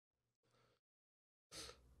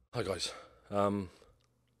Hi guys,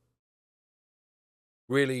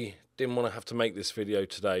 really didn't want to have to make this video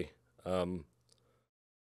today. I've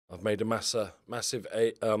made a massive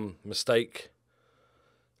mistake,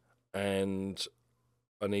 and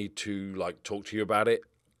I need to talk to you about it.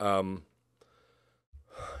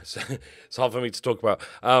 It's hard for me to talk about.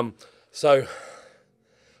 So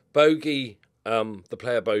Bogey, the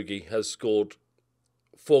player Bogey, has scored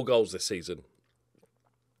 4 goals this season.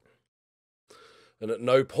 And at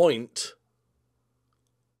no point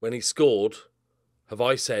when he scored have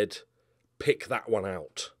I said, pick that one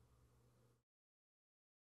out.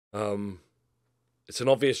 It's an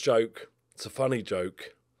obvious joke. It's a funny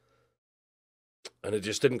joke. And it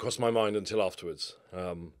just didn't cross my mind until afterwards.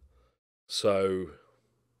 So,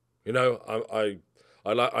 you know,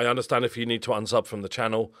 I understand if you need to unsub from the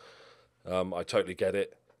channel. I totally get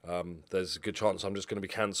it. There's a good chance I'm just going to be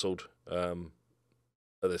cancelled.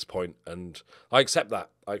 At this point, and I accept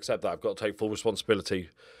that. I've got to take full responsibility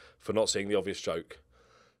for not seeing the obvious joke,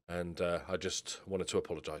 and I just wanted to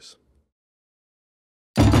apologise.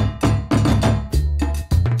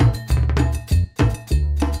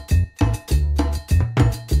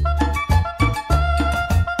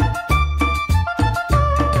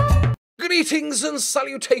 Greetings and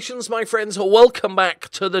salutations, my friends. Welcome back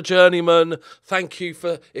to the Journeyman. Thank you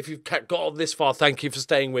for, if you've got this far, thank you for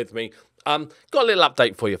staying with me. Got a little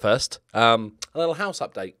update for you first. A little house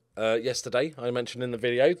update. Yesterday, I mentioned in the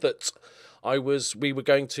video that we were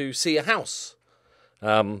going to see a house.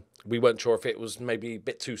 We weren't sure if it was maybe a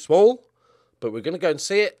bit too small, but we're going to go and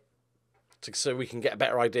see it so we can get a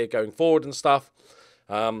better idea going forward and stuff.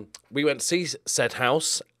 We went to see said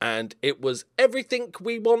house, and it was everything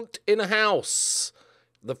we want in a house.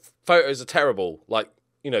 The photos are terrible.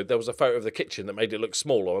 There was a photo of the kitchen that made it look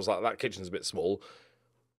small. I was like, that kitchen's a bit small.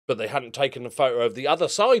 But they hadn't taken a photo of the other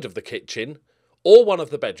side of the kitchen, or one of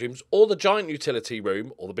the bedrooms, or the giant utility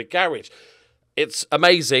room, or the big garage. It's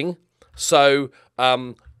amazing. So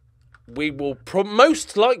we will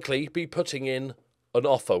most likely be putting in an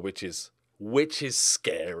offer, which is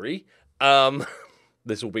scary.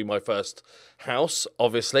 This will be my first house,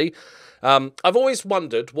 obviously. I've always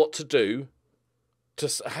wondered what to do to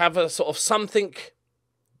have a sort of something.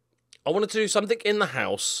 I wanted to do something in the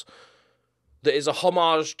house that is a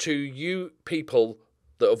homage to you people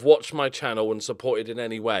that have watched my channel and supported in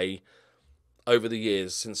any way over the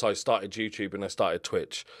years since I started YouTube and I started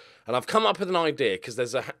Twitch. And I've come up with an idea because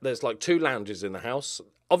there's like 2 lounges in the house.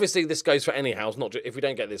 Obviously, this goes for any house, not just, if we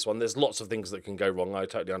don't get this one, there's lots of things that can go wrong. I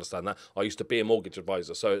totally understand that. I used to be a mortgage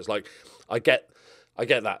advisor, so it's like, I get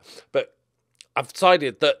that. But I've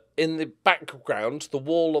decided that in the background, the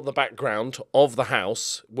wall on the background of the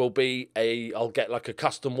house will be I'll get like a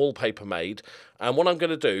custom wallpaper made. And what I'm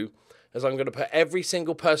going to do is I'm going to put every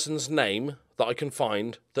single person's name that I can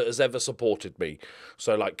find that has ever supported me.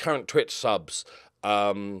 So like current Twitch subs,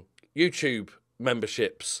 YouTube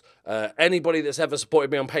memberships, anybody that's ever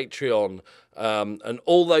supported me on Patreon, and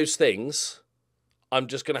all those things. I'm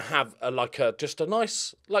just going to have just a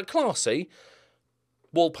nice, classy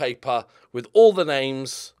wallpaper with all the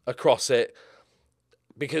names across it,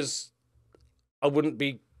 because I wouldn't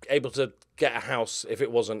be able to get a house if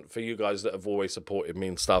it wasn't for you guys that have always supported me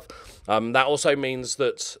and stuff. That also means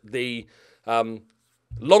that the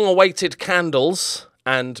long-awaited candles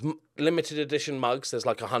and limited edition mugs, there's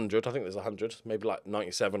like 100, I think there's 100, maybe like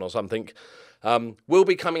 97 or something, will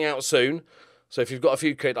be coming out soon. So if you've got a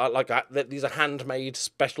few quid, these are handmade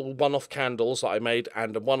special one-off candles that I made,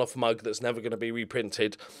 and a one-off mug that's never going to be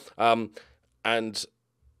reprinted, and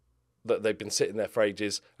that they've been sitting there for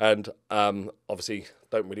ages, and obviously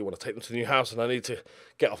don't really want to take them to the new house, and I need to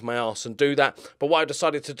get off my arse and do that. But what I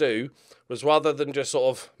decided to do was, rather than just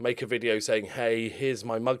sort of make a video saying, hey, here's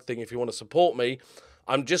my mug thing if you want to support me,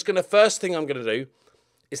 first thing I'm going to do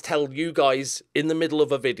is tell you guys in the middle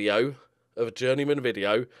of a Journeyman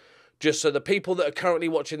video, just so the people that are currently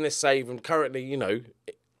watching this save and currently,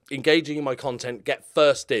 engaging in my content get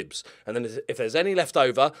first dibs. And then if there's any left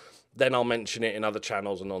over, then I'll mention it in other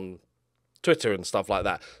channels and on Twitter and stuff like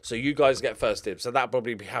that. So you guys get first dibs. So that'll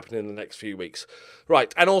probably be happening in the next few weeks.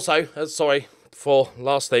 Right, and also, sorry, for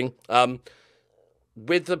last thing,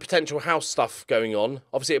 with the potential house stuff going on,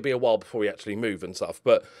 obviously it'll be a while before we actually move and stuff,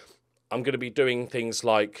 but I'm going to be doing things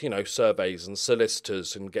like, surveys and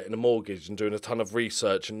solicitors and getting a mortgage and doing a ton of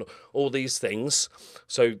research and all these things.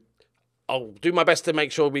 So I'll do my best to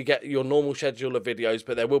make sure we get your normal schedule of videos,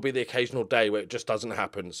 but there will be the occasional day where it just doesn't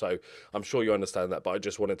happen. So I'm sure you understand that, but I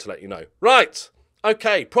just wanted to let you know. Right.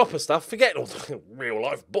 Okay. Proper stuff. Forget all the real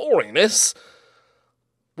life boringness.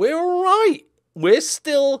 We're all right. We're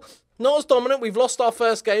still Not as dominant. We've lost our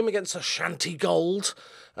first game against Ashanti Gold.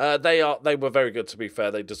 They were very good, to be fair.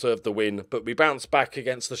 They deserved the win. But we bounced back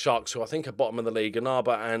against the Sharks, who I think are bottom of the league.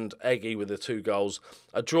 Anaba and Eggy with the 2 goals.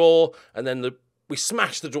 A draw, and then we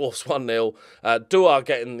smashed the Dwarfs 1-0. Dua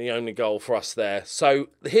getting the only goal for us there. So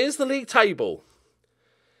here's the league table.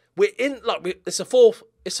 We're in it's a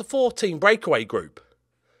 4-team breakaway group.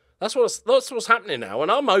 That's what's happening now,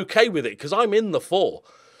 and I'm okay with it because I'm in the 4.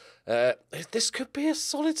 This could be a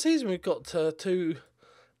solid season. We've got 2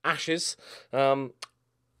 ashes.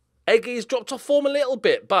 Eggy's dropped off form a little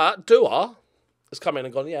bit, but Dua has come in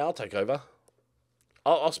and gone, yeah, I'll take over.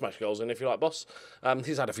 I'll smash goals in if you like, boss.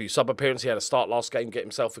 He's had a few sub-appearances. He had a start last game, get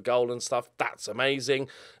himself a goal and stuff. That's amazing.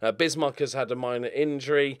 Bismarck has had a minor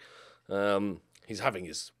injury. He's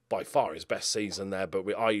having by far his best season there, but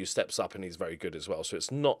IU steps up and he's very good as well. So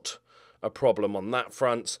it's not a problem on that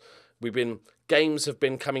front. Games have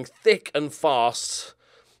been coming thick and fast.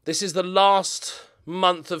 This is the last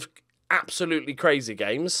month of absolutely crazy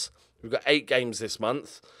games. We've got 8 games this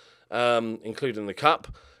month, including the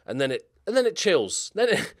cup, and then it chills. Then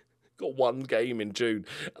it got 1 game in June.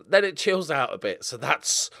 Then it chills out a bit. So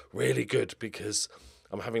that's really good because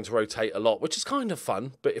I'm having to rotate a lot, which is kind of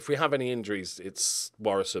fun. But if we have any injuries, it's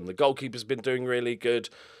worrisome. The goalkeeper's been doing really good.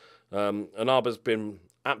 Anaba's been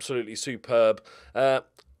absolutely superb.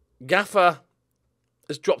 Gaffer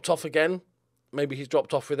has dropped off again. Maybe he's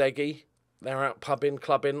dropped off with Eggy. They're out pubbing,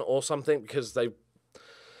 clubbing or something because they've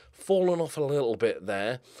fallen off a little bit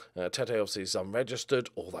there. Tete obviously is unregistered,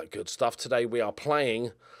 all that good stuff. Today we are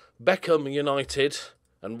playing Beckham United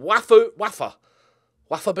and Wafa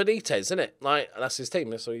Benitez, isn't it? Like, that's his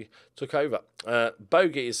team, so he took over.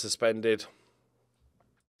 Bogey is suspended.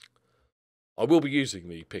 I will be using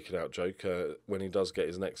the picking out joke when he does get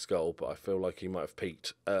his next goal, but I feel like he might have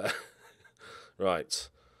peaked. Right.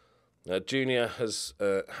 Junior has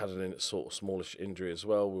had an sort of smallish injury as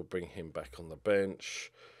well. We'll bring him back on the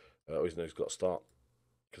bench. Always know he's got to start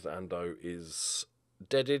because Ando is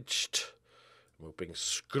deadaged. We'll bring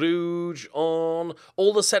Scrooge on.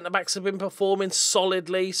 All the centre-backs have been performing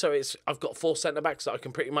solidly, so I've got 4 centre-backs that I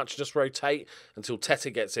can pretty much just rotate until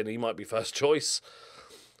Tete gets in. He might be first choice.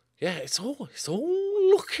 Yeah, it's all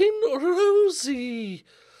looking rosy.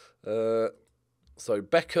 So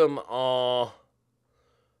Beckham are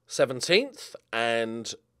 17th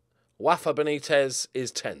and Wafa Benitez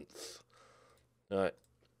is 10th. All right.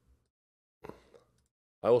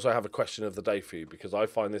 I also have a question of the day for you because I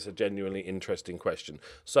find this a genuinely interesting question.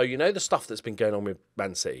 So, you know the stuff that's been going on with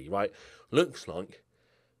Man City, right? Looks like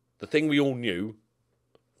the thing we all knew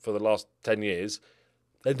for the last 10 years,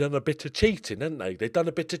 they've done a bit of cheating, haven't they? They've done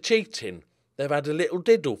a bit of cheating. They've had a little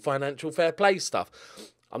diddle, financial fair play stuff.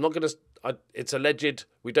 I'm not going to... It's alleged.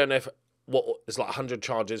 We don't know if... It's like 100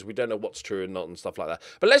 charges. We don't know what's true and not and stuff like that.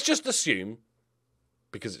 But let's just assume,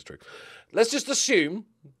 because it's true, let's just assume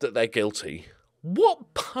that they're guilty.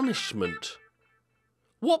 What punishment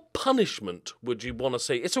would you want to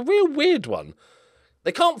see? It's a real weird one.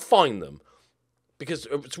 They can't fine them because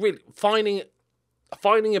it's really fining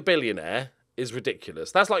a billionaire is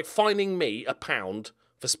ridiculous. That's like fining me £1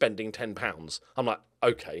 for spending £10. I'm like,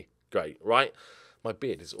 okay, great, right? My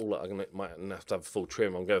beard is all I might have to have full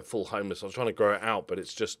trim. I'm going full homeless. I was trying to grow it out, but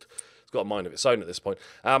it's got a mind of its own at this point.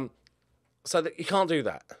 So that you can't do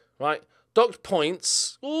that, right? Docked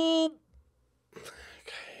points. Ooh.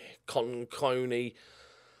 Okay, Coney.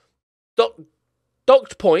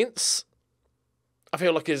 Docked points, I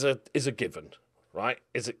feel like is a given, right?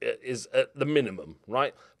 Is at the minimum,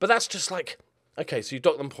 right? But that's just like, okay, so you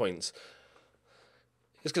dock them points.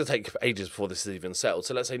 It's going to take ages before this is even settled.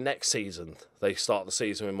 So let's say next season, they start the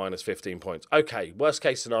season with minus 15 points. Okay, worst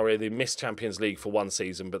case scenario, they miss Champions League for 1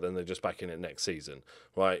 season, but then they're just back in it next season,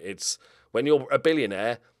 right? It's when you're a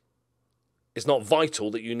billionaire, it's not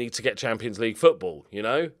vital that you need to get Champions League football, you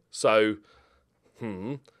know? So,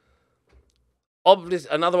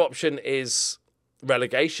 another option is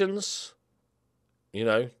relegations. You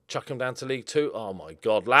know, chuck them down to League 2. Oh, my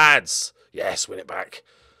God, lads. Yes, win it back.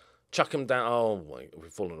 Chuck them down. Oh, my,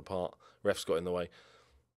 we've fallen apart. Ref's got in the way.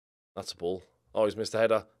 That's a ball. Oh, he's missed a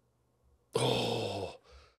header. Oh,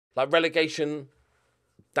 like relegation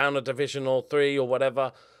down a division or 3 or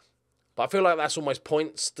whatever. But I feel like that's almost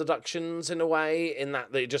points deductions in a way, in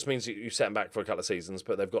that it just means you set them back for a couple of seasons,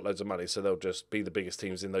 but they've got loads of money, so they'll just be the biggest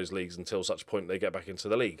teams in those leagues until such point they get back into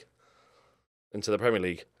the league, into the Premier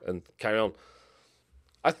League, and carry on.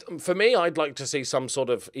 For me, I'd like to see some sort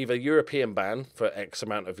of either European ban for X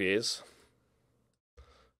amount of years.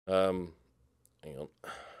 Hang on.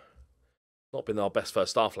 Not been our best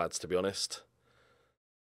first half, lads, to be honest.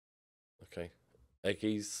 Okay.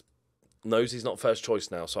 Eggy's knows he's not first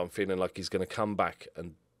choice now, so I'm feeling like he's going to come back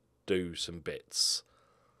and do some bits.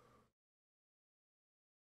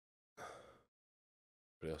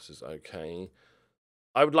 Everybody else is okay.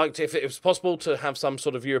 I would like to, if it was possible, to have some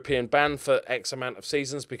sort of European ban for X amount of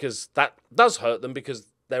seasons, because that does hurt them, because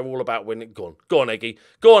they're all about winning. Go on, Eggy.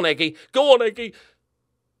 Go on, Eggy. Go on, Eggy.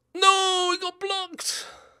 No, he got blocked.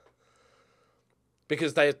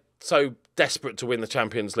 Because they're so desperate to win the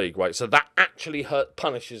Champions League, right? So that actually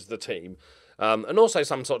punishes the team. And also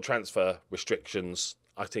some sort of transfer restrictions.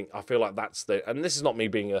 I feel like that's and this is not me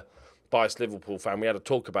being a biased Liverpool fan. We had a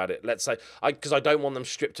talk about it. Let's say, because I don't want them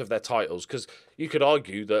stripped of their titles, because you could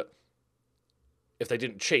argue that if they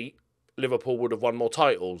didn't cheat, Liverpool would have won more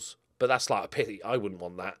titles. But that's like a pity. I wouldn't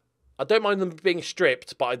want that. I don't mind them being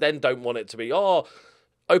stripped, but I then don't want it to be,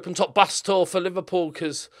 open top bus tour for Liverpool,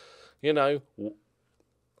 because, you know,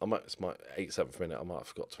 it's my 87th minute. I might have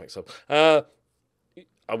forgot to make some. I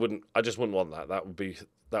just wouldn't want that.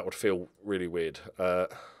 That would feel really weird. I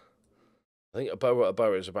think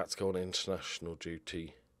Aboa is about to go on international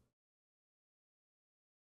duty.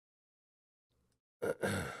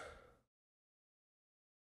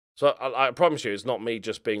 So I promise you, it's not me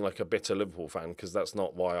just being like a bitter Liverpool fan, because that's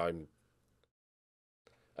not why I'm.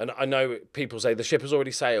 And I know people say the ship has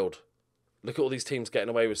already sailed. Look at all these teams getting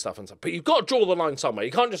away with stuff and stuff. But you've got to draw the line somewhere.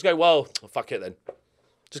 You can't just go, well, fuck it then.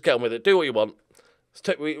 Just get on with it. Do what you want.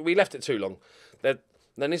 We left it too long. There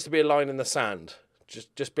needs to be a line in the sand,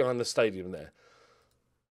 just behind the stadium there.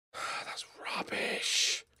 That's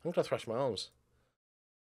rubbish. I'm going to thrash my arms.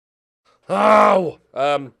 Oh!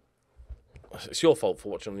 It's your fault for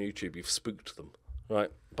watching on YouTube. You've spooked them. Right?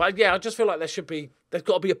 But yeah, I just feel like there's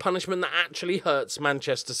got to be a punishment that actually hurts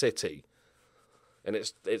Manchester City. And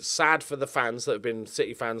it's sad for the fans that have been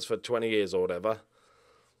City fans for 20 years or whatever.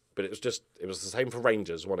 But it was the same for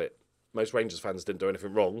Rangers, wasn't it? Most Rangers fans didn't do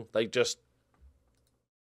anything wrong. They just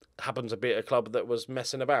happened to be at a club that was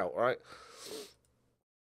messing about, right?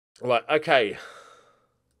 Right, okay.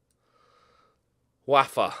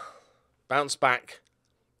 Wafa. Bounce back.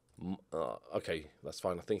 Okay, that's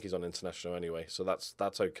fine. I think he's on international anyway, so that's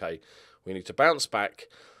okay. We need to bounce back.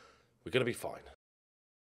 We're going to be fine.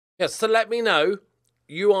 Yes, so let me know.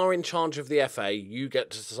 You are in charge of the FA. You get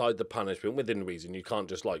to decide the punishment within reason. You can't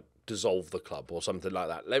just, dissolve the club or something like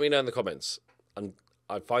that. Let me know in the comments. And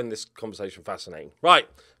I find this conversation fascinating. Right.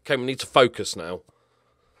 Okay, we need to focus now.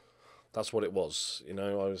 That's what it was. You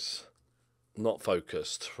know, I was not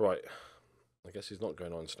focused. Right. I guess he's not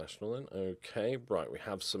going on international then. Okay, right. We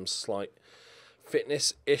have some slight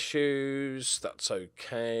fitness issues. That's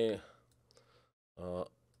okay.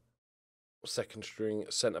 Second string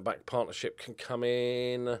centre-back partnership can come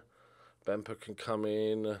in. Bemper can come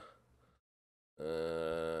in.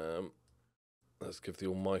 Let's give the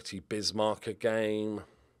almighty Bismarck a game.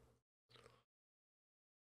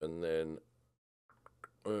 And then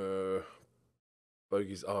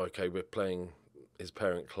Bogey's... Oh, okay, we're playing his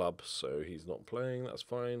parent club, so he's not playing. That's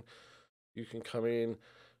fine. You can come in.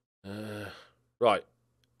 Right.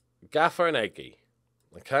 Gaffer and Eggy.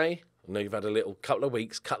 Okay? I know you've had a couple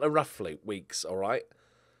of rough weeks, all right?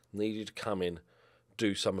 Need you to come in,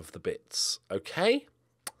 do some of the bits, okay?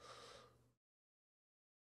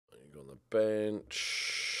 You on the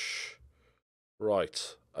bench.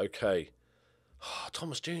 Right, okay. Oh,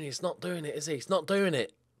 Thomas Jr. is not doing it, is he? He's not doing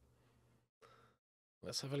it.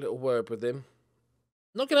 Let's have a little word with him.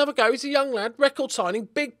 Not going to have a go. He's a young lad. Record signing.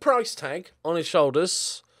 Big price tag on his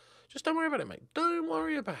shoulders. Just don't worry about it, mate. Don't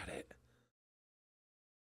worry about it.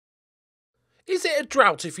 Is it a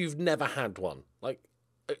drought if you've never had one?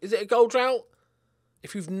 Is it a goal drought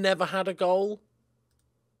if you've never had a goal?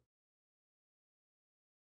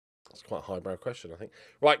 That's quite a highbrow question, I think.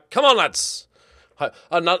 Right, come on, lads.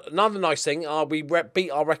 Another nice thing, we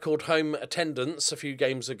beat our record home attendance a few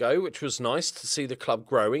games ago, which was nice to see the club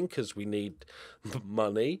growing, because we need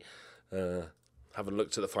money. Haven't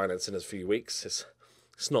looked at the finance in a few weeks. It's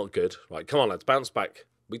not good. Right, come on, lads, bounce back.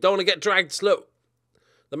 We don't want to get dragged. Look.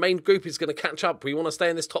 The main group is going to catch up. We want to stay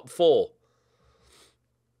in this top 4.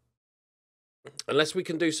 Unless we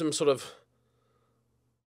can do some sort of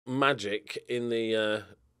magic in the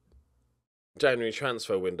January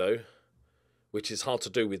transfer window, which is hard to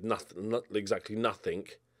do with exactly nothing,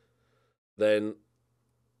 then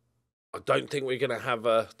I don't think we're going to have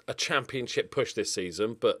a championship push this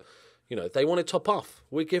season. But, you know, they wanted top off.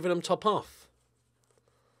 We're giving them top off.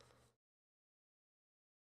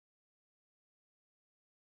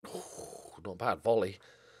 Not bad volley.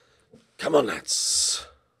 Come on, lads.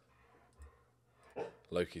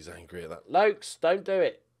 Loki's angry at that. Lokes, don't do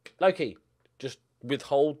it. Loki, just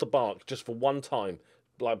withhold the bark just for one time.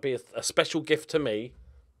 Be a special gift to me.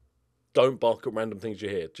 Don't bark at random things you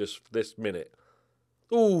hear. Just this minute.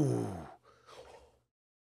 Ooh.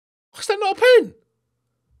 Is that not a pin?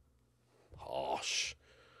 Harsh.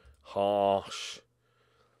 Harsh.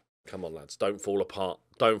 Come on, lads. Don't fall apart.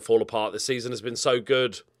 Don't fall apart. This season has been so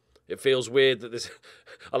good. It feels weird that this...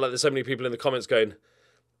 I like there's so many people in the comments going,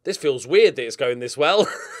 this feels weird that it's going this well.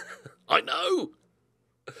 I know.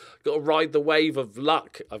 Got to ride the wave of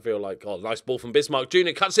luck. I feel like, oh, nice ball from Bismarck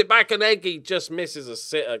Jr. Cuts it back and Eggy just misses a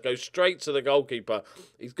sitter. Goes straight to the goalkeeper.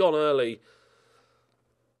 He's gone early.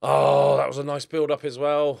 Oh, that was a nice build-up as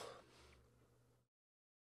well.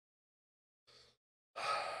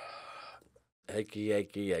 Eggy,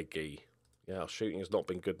 Eggy, Eggy. Yeah, our shooting has not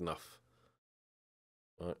been good enough.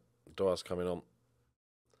 Right, Doa's coming on.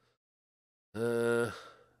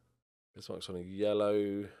 Bismarck's on a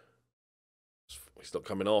yellow. He's not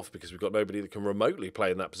coming off because we've got nobody that can remotely play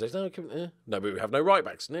in that position. No, but we have no right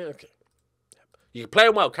backs. Yeah, okay. You're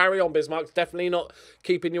playing well. Carry on, Bismarck. It's definitely not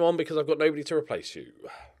keeping you on because I've got nobody to replace you.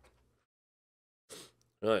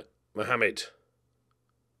 Right, Mohammed.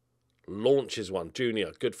 Launches one.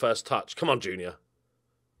 Junior, good first touch. Come on, Junior.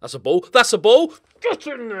 That's a ball. That's a ball. Get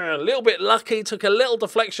in there. A little bit lucky. Took a little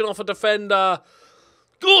deflection off a defender.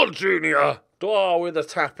 Good, Junior. Doa with a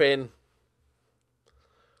tap in.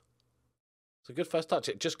 It's a good first touch.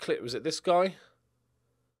 It just clipped. Was it this guy?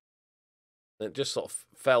 It just sort of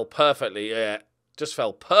fell perfectly. Yeah, just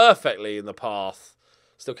fell perfectly in the path.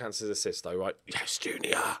 Still counts as assist though, right? Yes,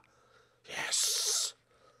 Junior. Yes.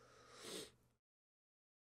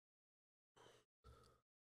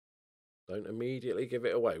 Don't immediately give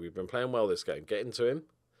it away. We've been playing well this game. Get into him.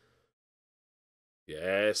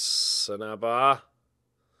 Yes, Sanaba.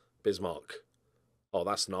 Bismarck. Oh,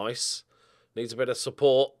 that's nice. Needs a bit of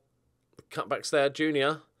support. Cutbacks there,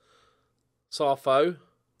 Junior. Sarfo.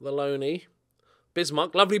 Laloni.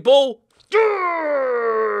 Bismarck. Lovely ball.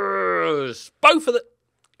 Both of the...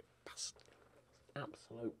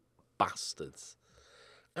 Absolute bastards.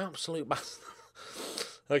 Absolute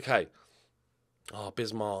bastards. Okay. Oh,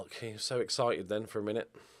 Bismarck. He was so excited then for a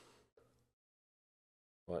minute.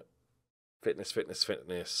 Right. Fitness, fitness,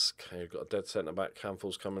 fitness. Okay, we've got a dead centre back.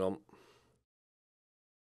 Handful's coming on.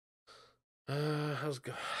 How's it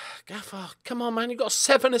go? Gaffer, come on, man. You got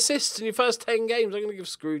 7 assists in your first 10 games. I'm going to give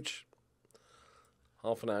Scrooge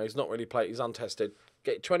half an hour. He's not really played. He's untested.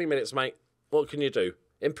 Get 20 minutes, mate. What can you do?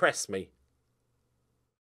 Impress me.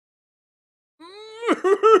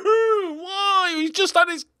 Why? He's just had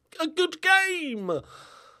a good game.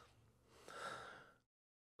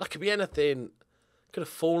 That could be anything. Could have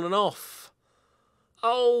fallen off.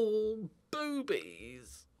 Oh,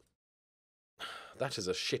 boobies. That is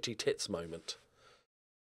a shitty tits moment.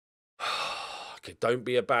 Okay, don't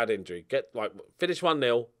be a bad injury. Finish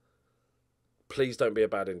 1-0. Please don't be a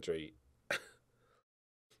bad injury.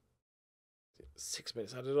 6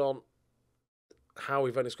 minutes added on. How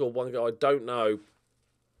we've only scored 1 goal, I don't know.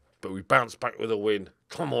 But we bounced back with a win.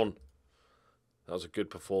 Come on. That was a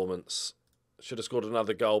good performance. Should have scored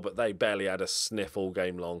another goal, but they barely had a sniff all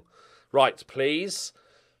game long. Right, please.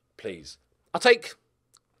 Please. I'll take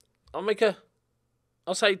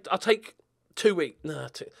 2 weeks. No,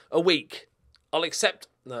 a week. I'll accept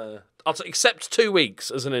 2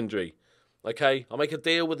 weeks as an injury. Okay? I'll make a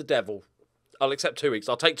deal with the devil. I'll accept 2 weeks.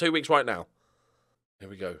 I'll take 2 weeks right now. Here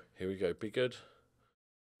we go. Here we go. Be good.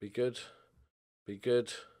 Be good. Be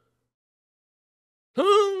good.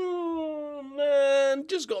 Oh, man.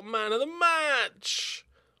 Just got man of the match.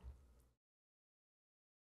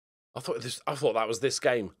 I thought that was this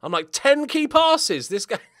game. I'm like, 10 key passes this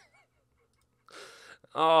game.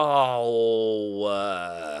 Oh.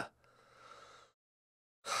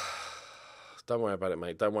 Don't worry about it,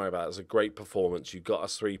 mate. Don't worry about it. It was a great performance. You got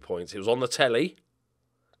us 3 points. It was on the telly.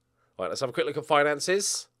 Right, let's have a quick look at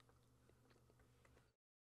finances.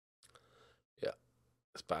 Yeah,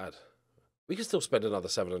 it's bad. We can still spend another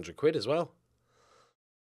 700 quid as well.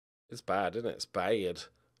 It's bad, isn't it? It's bad.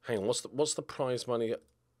 Hang on, what's the prize money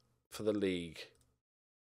for the league?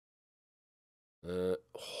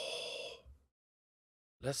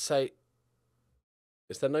 Let's say,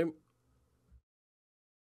 is there no...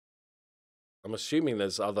 I'm assuming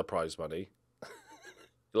there's other prize money.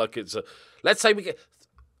 Like it's a... Let's say we get...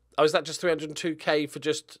 Oh, is that just 302k for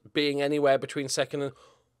just being anywhere between second and...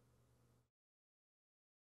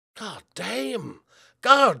 God damn.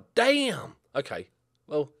 God damn. Okay.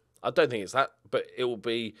 Well, I don't think it's that, but it will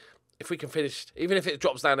be... If we can finish... Even if it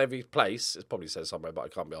drops down every place, it probably says somewhere, but I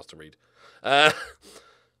can't be asked to read.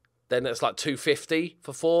 Then it's like 250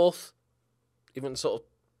 for 4th. Even sort of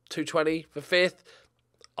 220 for 5th.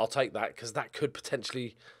 I'll take that because that could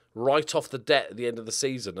potentially write off the debt at the end of the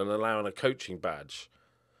season and allow a coaching badge.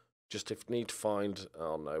 Just if need to find...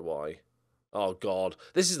 Oh, no, why? Oh, God.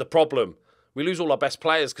 This is the problem. We lose all our best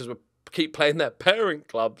players because we keep playing their parent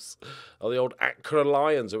clubs. Oh, the old Accra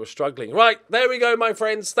Lions who are struggling. Right, there we go, my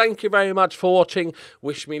friends. Thank you very much for watching.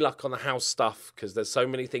 Wish me luck on the house stuff because there's so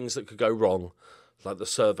many things that could go wrong. Like the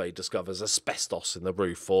survey discovers asbestos in the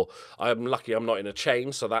roof, or I'm lucky I'm not in a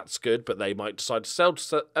chain, so that's good, but they might decide to sell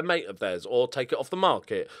to a mate of theirs, or take it off the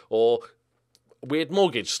market, or weird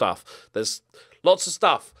mortgage stuff. There's lots of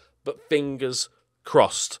stuff, but fingers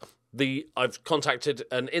crossed. I've contacted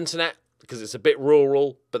an internet, because it's a bit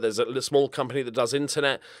rural, but there's a small company that does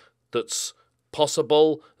internet that's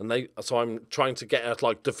possible, and so I'm trying to get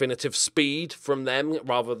a definitive speed from them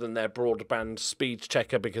rather than their broadband speed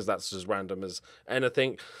checker, because that's as random as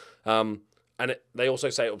anything. They also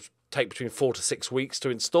say it'll take between 4 to 6 weeks to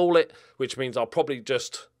install it, which means I'll probably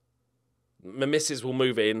my missus will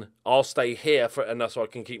move in, I'll stay here and so I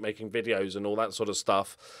can keep making videos and all that sort of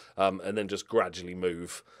stuff, and then just gradually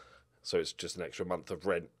move. So it's just an extra month of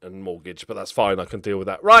rent and mortgage, but that's fine. I can deal with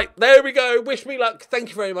that. Right, there we go. Wish me luck. Thank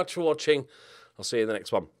you very much for watching. I'll see you in the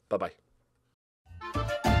next one. Bye-bye.